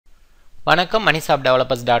வணக்கம்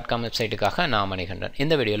moneyshopdevelopers.com வெப்சைட்டுக்காக நான் மணிகண்டன்.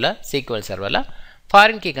 இந்த வீடியோல SQL Serverல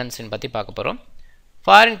foreign key constraint பத்தி பார்க்க போறோம்.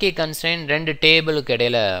 foreign key constraint ரெண்டு டேபிளுக்கு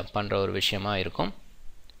இடையில பண்ற ஒரு விஷயமா இருக்கும்.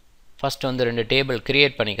 ஃபர்ஸ்ட் வந்து ரெண்டு டேபிள்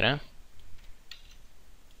கிரியேட் பண்ணிக்கிறேன்.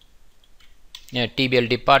 TBL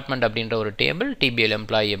department அப்படிங்கற ஒரு டேபிள், TBL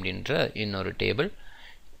employee அப்படிங்கற இன்னொரு table.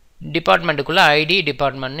 டிபார்ட்மென்ட்டுக்குள்ள ID,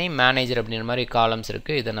 department name, manager அப்படிங்கற மாதிரி காலம்ஸ்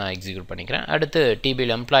இருக்கு. இத நான் எக்ஸிக்யூட் பண்ணிக்கிறேன். அடுத்து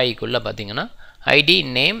TBL employeeக்குள்ள பாத்தீங்கன்னா ID,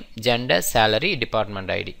 name, gender, salary, department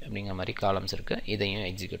ID அப்படிங்கிற மாதிரி காலம்ஸ் இருக்கு. இதையும்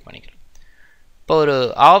எக்ஸிக்யூட் பண்ணிக்கிறேன். இப்போ ஒரு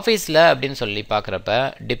ஆபீஸ்ல அப்படினு சொல்லி பார்க்கறப்ப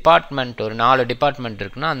டிபார்ட்மென்ட் ஒரு 4 டிபார்ட்மென்ட்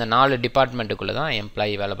இருக்குன்னா அந்த 4 டிபார்ட்மென்ட்டுக்குள்ள தான்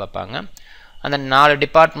எம்ப்ளாயி வேலை பார்ப்பாங்க. அந்த 4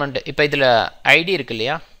 டிபார்ட்மென்ட் இப்போ இதுல ஐடி இருக்கு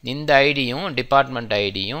இல்லையா, இந்த ஐடியும் டிபார்ட்மென்ட்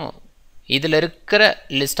ஐடியும் இதுல இருக்கிற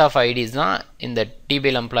லிஸ்ட் ஆஃப் ஐடிஸ் தான் இந்த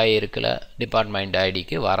TBL எம்ப்ளாயி இருக்குல டிபார்ட்மென்ட்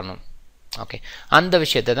ஐடிக்கு வரணும். ஓகே, அந்த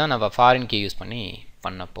விஷயத்தை தான் நம்ம ஃபாரின் கீ யூஸ் பண்ணி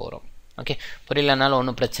பண்ண போறோம். ஓகே, புரியலனால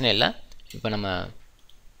ஒன்றும் பிரச்சனை இல்லை. இப்போ நம்ம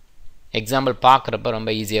எக்ஸாம்பிள் பார்க்குறப்ப ரொம்ப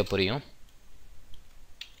ஈஸியாக புரியும்.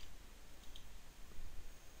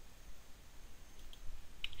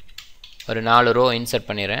 ஒரு 4 ரோ இன்சர்ட்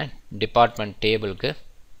பண்ணிடுறேன். டிபார்ட்மெண்ட் டேபிளுக்கு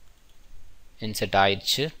இன்சர்ட்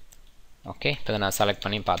ஆயிடுச்சு. ஓகே, இப்போ நான் செலக்ட்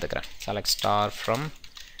பண்ணி பார்த்துக்கிறேன். Select star from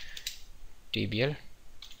TBL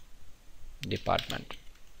department.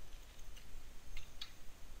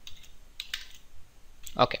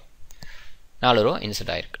 Okay, 4 row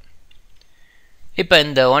insert ஆயிருக்கு. இப்போ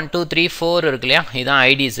இந்த 1 2 3 4 இருக்கு இல்லையா, இதுதான்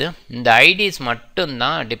ஐடிஸ். இந்த ஐடிஸ்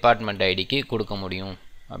மட்டும்தான் டிபார்ட்மெண்ட் ஐடிக்கு கொடுக்க முடியும்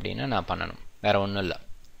அப்படின்னு நான் பண்ணணும், வேற ஒன்றும் இல்லை.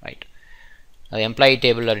 ரைட், அது எம்ப்ளாயி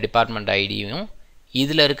டேபிளில் டிபார்ட்மெண்ட் ஐடியும்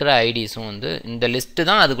இதில் இருக்கிற ஐடிஸும் வந்து இந்த லிஸ்ட்டு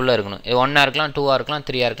தான் அதுக்குள்ளே இருக்கணும். 1ஆக இருக்கலாம், 2ஆக இருக்கலாம்,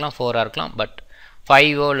 3ஆக இருக்கலாம், 4ஆக இருக்கலாம். பட்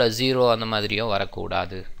 5ஓ இல்லை 0 அந்த மாதிரியோ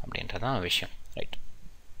வரக்கூடாது அப்படின்றதான் விஷயம். ரைட்,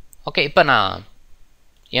 ஓகே, இப்போ நான்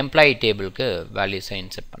எம்ப்ளாயி டேபிளுக்கு வேல்யூஸை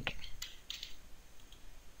இன்சர்ட் பண்ணுறேன்.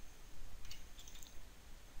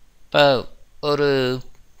 இப்போ ஒரு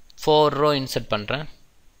 4 ரோ இன்சர்ட் பண்ணுறேன்.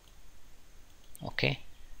 ஓகே,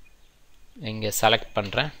 இங்கே செலக்ட்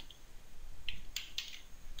பண்ணுறேன்.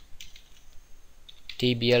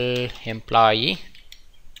 TBL எம்ப்ளாயி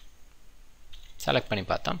செலக்ட் பண்ணி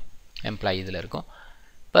பார்த்தோம், எம்ப்ளாயி இதில் இருக்கும்.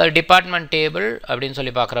 இப்போ டிபார்ட்மெண்ட் டேபிள் அப்படின்னு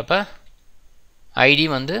சொல்லி பார்க்குறப்ப ஐடி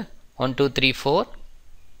வந்து 1 2 3 4,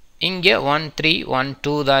 இங்கே 1 3 1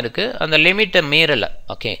 2 தான் இருக்குது. அந்த லிமிட்டை மீறலை.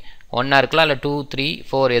 ஓகே, 1ஆக இருக்கலாம், இல்லை 2 3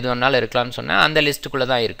 4 எது ஒன்றாலும் இருக்கலாம்னு சொன்னேன். அந்த லிஸ்ட்டுக்குள்ளே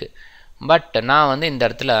தான் இருக்குது. பட் நான் வந்து இந்த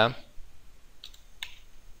இடத்துல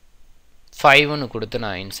 5ன்னு கொடுத்து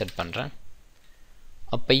நான் இன்சர்ட் பண்ணுறேன்.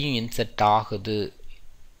 அப்பையும் இன்சர்ட் ஆகுது.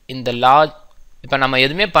 இந்த லாஜ் இப்போ நம்ம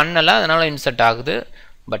எதுவுமே பண்ணலை, அதனால் இன்சர்ட் ஆகுது.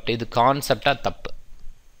 பட் இது கான்செப்டாக தப்பு.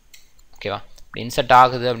 ஓகேவா, இன்சர்ட்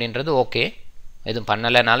ஆகுது அப்படின்றது ஓகே, எதுவும்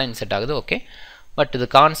பண்ணலைனால இன்சர்ட் ஆகுது. ஓகே, பட் இது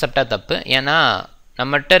கான்செப்டாக தப்பு. ஏன்னா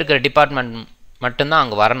நம்மகிட்ட இருக்கிற டிபார்ட்மெண்ட் மட்டும்தான்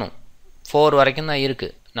அங்கே வரணும். 4 வரைக்கும் தான்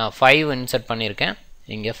இருக்குது. நான் 5 இன்சர்ட் பண்ணியிருக்கேன்,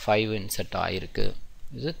 இங்கே 5 இன்சர்ட் ஆகிருக்கு.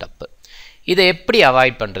 இது தப்பு. இதை எப்படி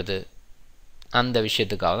அவாய்ட் பண்ணுறது, அந்த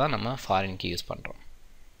விஷயத்துக்காக தான் நம்ம ஃபாரின் கீ யூஸ் பண்ணுறோம்.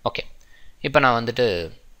 ஓகே, இப்போ நான் வந்துட்டு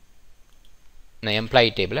நான் எம்ப்ளாயி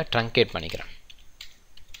டேபிளை ட்ரங்கேட் பண்ணிக்கிறேன்.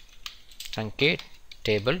 Truncate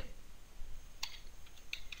table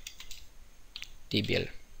TBL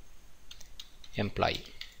employee.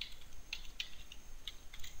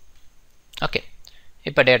 Okay,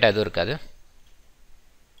 இப்போ டேட்டா எதுவும் இருக்காது.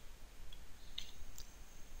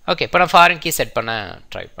 ஓகே, இப்போ நான் ஃபாரின் கீ செட் பண்ண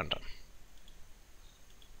ட்ரை பண்ணுறேன்.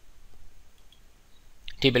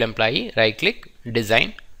 TBL employee, right click,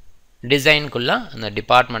 design. டிசைனுக்குள்ளே அந்த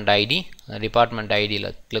டிபார்ட்மெண்ட் ஐடி, டிபார்ட்மெண்ட் ஐடியில்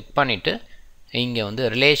கிளிக் பண்ணிவிட்டு இங்கே வந்து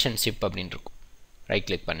ரிலேஷன்ஷிப் அப்படின்னு இருக்கும். ரைட்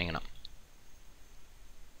கிளிக் பண்ணிங்கன்னா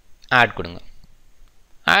ஆட் கொடுங்க.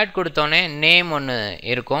 ஆட் கொடுத்தோடனே நேம் ஒன்று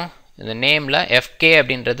இருக்கும். இந்த நேமில் FK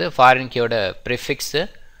அப்படின்றது ஃபாரின் கீயோட ப்ரிஃபிக்ஸு,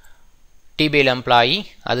 TBL எம்ப்ளாயி,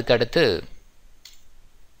 அதுக்கடுத்து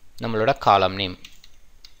நம்மளோட காலம் நேம்,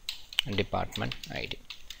 டிபார்ட்மெண்ட் ஐடி.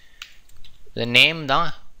 இது நேம் தான்,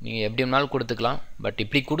 நீங்கள் எப்படி வேணாலும் கொடுத்துக்கலாம். பட்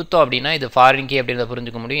இப்படி கொடுத்தோம் அப்படின்னா இது ஃபாரின் கீ அப்படின்றத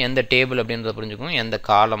புரிஞ்சுக்க முடியும், எந்த டேபிள் அப்படின்றத புரிஞ்சுக்கணும், எந்த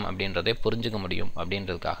காலம் அப்படின்றதை புரிஞ்சுக்க முடியும்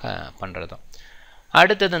அப்படின்றதுக்காக பண்ணுறது தான்.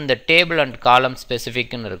 அடுத்தது இந்த டேபிள் அண்ட் காலம்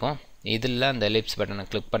ஸ்பெசிஃபிக்னு இருக்கும். இதில் அந்த எலிப்ஸ் பட்டனை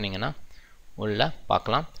கிளிக் பண்ணிங்கன்னா உள்ளே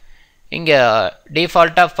பார்க்கலாம். இங்கே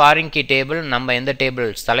டிஃபால்ட்டாக ஃபாரின் கீ டேபிள் நம்ம எந்த டேபிள்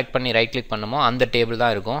செலக்ட் பண்ணி ரைட் கிளிக் பண்ணுமோ அந்த டேபிள்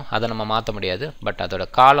தான் இருக்கும். அதை நம்ம மாற்ற முடியாது. பட் அதோட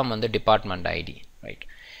காலம் வந்து department IT. Right,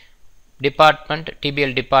 department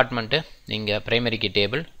TBL department இங்கே பிரைமரி கீ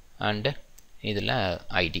டேபிள் அண்டு இதில்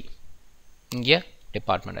ஐடி, இங்கே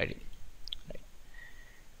டிபார்ட்மெண்ட் ஐடி.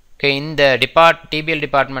 ஓகே, இந்த TBL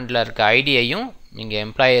டிபார்ட்மெண்ட்டில் இருக்க ஐடியையும் இங்கே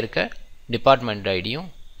எம்ப்ளாயி இருக்க டிபார்ட்மெண்ட் ஐடியும்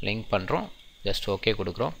லிங்க் பண்ணுறோம். ஜஸ்ட் ஓகே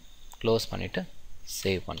கொடுக்குறோம், க்ளோஸ் பண்ணிவிட்டு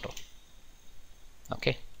சேவ் பண்ணுறோம்.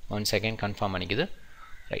 Okay, 1 second confirm பண்ணிக்குது.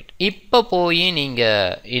 ரைட். இப்போ போய்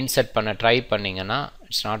நீங்கள் இன்சர்ட் பண்ண ட்ரை பண்ணிங்கன்னா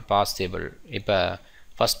இட்ஸ் நாட் பாசிபிள். இப்போ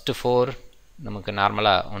ஃபஸ்ட்டு 4 நமக்கு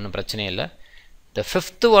நார்மலாக ஒன்றும் பிரச்சனை இல்லை. இந்த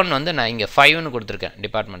 5th ஒன் வந்து நான் இங்கே 5ன்னு கொடுத்துருக்கேன்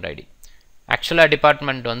டிபார்ட்மெண்ட் ஐடி. ஆக்சுவலாக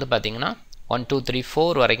டிபார்ட்மெண்ட் வந்து பார்த்தீங்கன்னா 1 2 3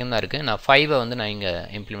 4 வரைக்கும் தான் இருக்குது. நான் 5 வந்து நான் இங்கே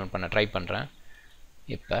இம்ப்ளிமெண்ட் பண்ண ட்ரை பண்ணுறேன்.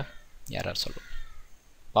 இப்போ யாரார் சொல்லும்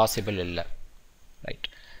பாசிபிள் இல்லை. ரைட்.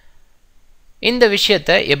 இந்த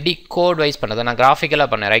விஷயத்தை எப்படி கோட் வைஸ் பண்ணுறது நான் கிராஃபிக்கலாக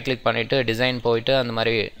பண்ணேன். ரைட் கிளிக் பண்ணிவிட்டு டிசைன் போயிட்டு அந்த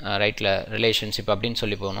மாதிரி ரைட்டில் ரிலேஷன்ஷிப் அப்படின்னு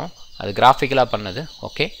சொல்லி போகணும். அது கிராஃபிக்கலாக பண்ணது.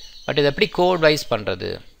 ஓகே. பட் இது எப்படி கோட் வைஸ் பண்ணுறது?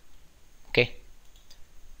 ஓகே.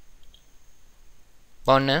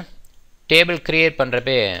 ஒன்று டேபிள் க்ரியேட்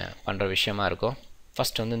பண்ணுறப்பே பண்ணுற விஷயமா இருக்கும்.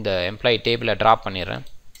 ஃபஸ்ட் வந்து இந்த எம்ப்ளாயி டேபிளை ட்ராப் பண்ணிடுறேன்,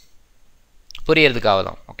 புரியறதுக்காக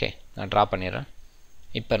தான். ஓகே, நான் ட்ராப் பண்ணிடுறேன்.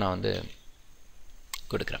 இப்போ நான் வந்து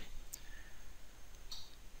கொடுக்குறேன்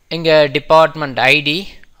இங்கே டிபார்ட்மெண்ட் ஐடி.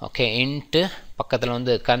 ஓகே, இன்ட்டு பக்கத்தில்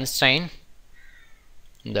வந்து கன்ஸ்ட்ரைன்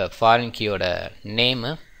இந்த ஃபாரின் கீயோட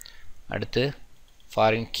நேமு, அடுத்து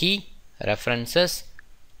foreign key references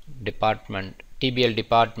department DPL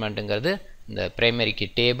டிபார்ட்மெண்ட்டுங்கிறது இந்த பிரைமரி கீ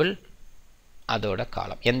டேபிள் அதோட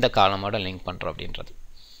காலம் எந்த காலமோட லிங்க் பண்ணுறோம் அப்படின்றது.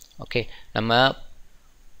 ஓகே, நம்ம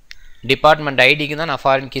டிபார்ட்மெண்ட் ஐடிக்கு தான் நான்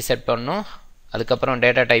ஃபாரின் கீ செட் பண்ணணும். அதுக்கப்புறம்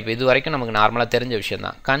டேட்டா டைப் இது வரைக்கும் நமக்கு நார்மலாக தெரிஞ்ச விஷயம்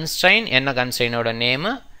தான். கன்ஸ்ட்ரைன் என்ன கன்ஸ்ட்ரைனோட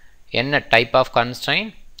நேமு, என்ன type of constrain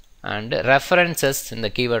and references இந்த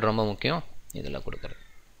கீவேர்டு ரொம்ப முக்கியம் இதில் கொடுக்குறது.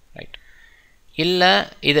 ரைட். இல்லை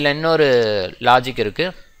இதில் இன்னொரு லாஜிக்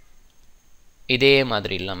இருக்குது. இதே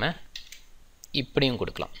மாதிரி இல்லாமல் இப்படியும்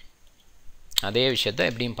கொடுக்கலாம். அதே விஷயத்தை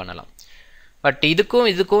எப்படியும் பண்ணலாம். பட்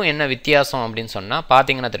இதுக்கும் என்ன வித்தியாசம் அப்படின்னு சொன்னால்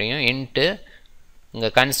பார்த்தீங்கன்னா தெரியும். இன்ட்டு இங்கே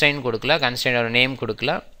கன்ஸ்ட்ரைன் கொடுக்கல, கன்ஸ்ட்ரைனோட நேம்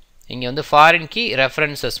கொடுக்கல, இங்கே வந்து ஃபாரின் கீ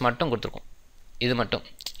ரெஃபரன்சஸ் மட்டும் கொடுத்துருக்கோம். இது மட்டும்.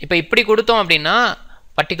 இப்போ இப்படி கொடுத்தோம் அப்படின்னா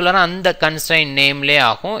பர்டிகுலராக அந்த கன்ஸ்ட்ரைன் நேம்லே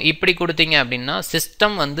ஆகும். இப்படி கொடுத்தீங்க அப்படின்னா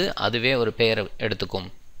சிஸ்டம் வந்து அதுவே ஒரு பேரை எடுத்துக்கும்.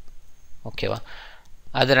 ஓகேவா?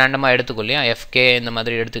 அது ரேண்டமாக எடுத்துக்கும் இல்லையா? எஃப்கே இந்த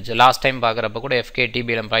மாதிரி எடுத்துச்சு. லாஸ்ட் டைம் பார்க்குறப்ப கூட எஃப்கே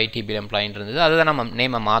டிபிஎல் எம்ப்ளாயின்னு இருந்தது. அதுதான் நம்ம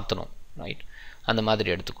நேமை மாற்றணும். ரைட். அந்த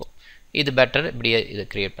மாதிரி எடுத்துக்கும். இது பெட்டர். இப்படியே இதை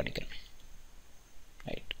க்ரியேட் பண்ணிக்கிறேன்.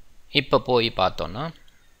 ரைட். இப்போ போய் பார்த்தோன்னா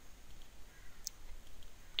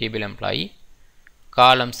டிபிஎல் எம்ப்ளாயி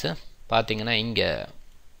காலம்ஸு பார்த்தீங்கன்னா இங்கே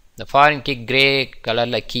இந்த ஃபாரின் கீ கிரே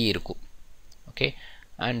கலரில் கீ இருக்கும். ஓகே,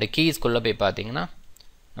 அண்டு கீஸ்குள்ளே போய் பார்த்தீங்கன்னா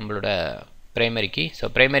நம்மளோட primary key. So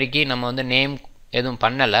primary key நம்ம வந்து நேம் எதுவும்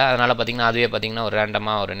பண்ணலை, அதனால் பார்த்திங்கன்னா அதுவே பார்த்திங்கன்னா ஒரு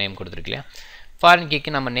ரேண்டமாக ஒரு நேம் கொடுத்துருக்கு இல்லையா? ஃபாரின்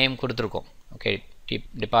கீக்கு நம்ம நேம் கொடுத்துருக்கோம். Okay,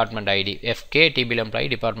 department IT FK DPL employee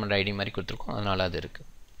department IT மாதிரி கொடுத்துருக்கோம். அதனால் அது இருக்குது.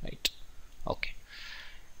 ரைட். ஓகே,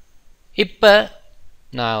 இப்போ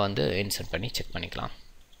நான் வந்து இன்சர்ட் பண்ணி செக் பண்ணிக்கலாம்.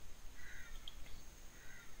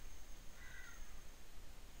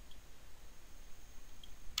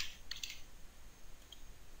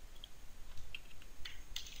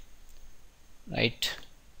 ரைட்.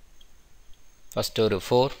 ஃபஸ்ட்டு ஒரு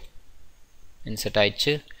 4 இன்சர்ட்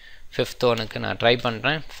ஆயிடுச்சு. 5th ஒனுக்கு நான் ட்ரை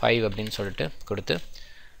பண்ணுறேன். 5 அப்படின்னு சொல்லிட்டு கொடுத்து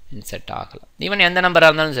இன்சர்ட் ஆகலை. ஈவன் எந்த நம்பராக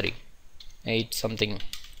இருந்தாலும் சரி 8 சம்திங்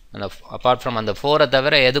அந்த அப்பார்ட் ஃப்ரம் அந்த 4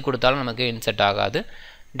 தவிர எது கொடுத்தாலும் நமக்கு இன்சர்ட் ஆகாது.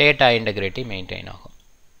 டேட்டா இன்டெகிரிட்டி மெயின்டைன் ஆகும்.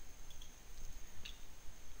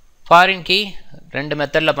 ஃபாரின் கீ 2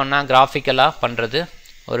 மெத்தடில் பண்ணால் கிராஃபிக்கலாக பண்ணுறது.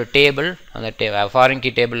 ஒரு டேபிள் அந்த ஃபாரின்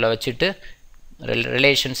கீ டேபிளில் வச்சுட்டு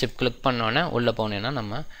ரிலேஷன்ஷிப் கிளிக் பண்ணோன்னே உள்ளே போனேன்னா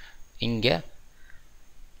நம்ம இங்கே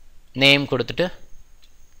நேம் கொடுத்துட்டு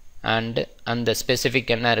அண்டு அந்த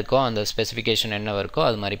ஸ்பெசிஃபிக் என்ன இருக்கோ அந்த ஸ்பெசிஃபிகேஷன் என்ன இருக்கோ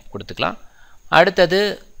அது மாதிரி கொடுத்துக்கலாம். அடுத்தது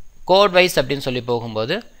கோட் வைஸ் அப்படின்னு சொல்லி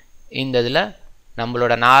போகும்போது இந்த இதில்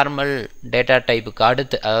நம்மளோட நார்மல் டேட்டா டைப்புக்கு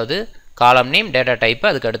அடுத்து, அதாவது காலம் நேம் டேட்டா டைப்பு,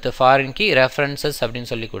 அதுக்கு அடுத்து ஃபாரின் கீ ரெஃபரன்சஸ்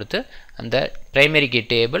அப்படின்னு சொல்லி கொடுத்து அந்த ப்ரைமரி கீ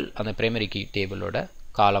டேபிள் அந்த ப்ரைமரி கீ டேபிளோட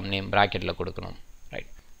காலம் நேம் ப்ராக்கெட்டில் கொடுக்கணும். ரைட்.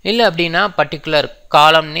 இல்லை அப்படின்னா பர்டிகுலர்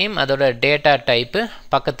காலம் நேம் அதோட டேட்டா டைப்பு,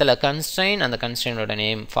 பக்கத்தில் கன்ஸ்ட்ரைன் அந்த கன்ஸ்ட்ரைனோட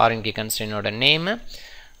நேம் ஃபாரின் கீ கன்ஸ்ட்ரைனோட நேமு,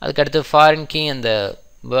 அதுக்கடுத்து ஃபாரின் கீ அந்த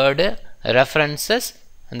வேர்டு ரெஃபரன்சஸ்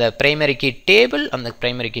அந்த ப்ரைமரி கீ டேபிள் அந்த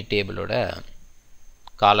ப்ரைமரி கீ டேபிளோட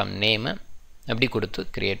காலம் நேமு எப்படி கொடுத்து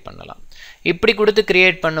க்ரியேட் பண்ணலாம். இப்படி கொடுத்து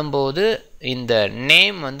க்ரியேட் பண்ணும்போது இந்த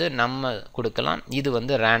நேம் வந்து நம்ம கொடுக்கலாம். இது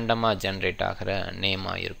வந்து ரேண்டமாக ஜென்ரேட் ஆகிற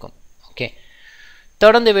நேமாக இருக்கும். ஓகே,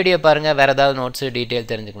 தொடர்ந்து வீடியோ பாருங்கள். வேறு ஏதாவது நோட்ஸு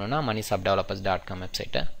டீட்டெயில் தெரிஞ்சுக்கணுன்னா moneyshopdevelopers.com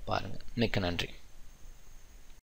வெப்சைட்டை பாருங்கள். மிக்க நன்றி.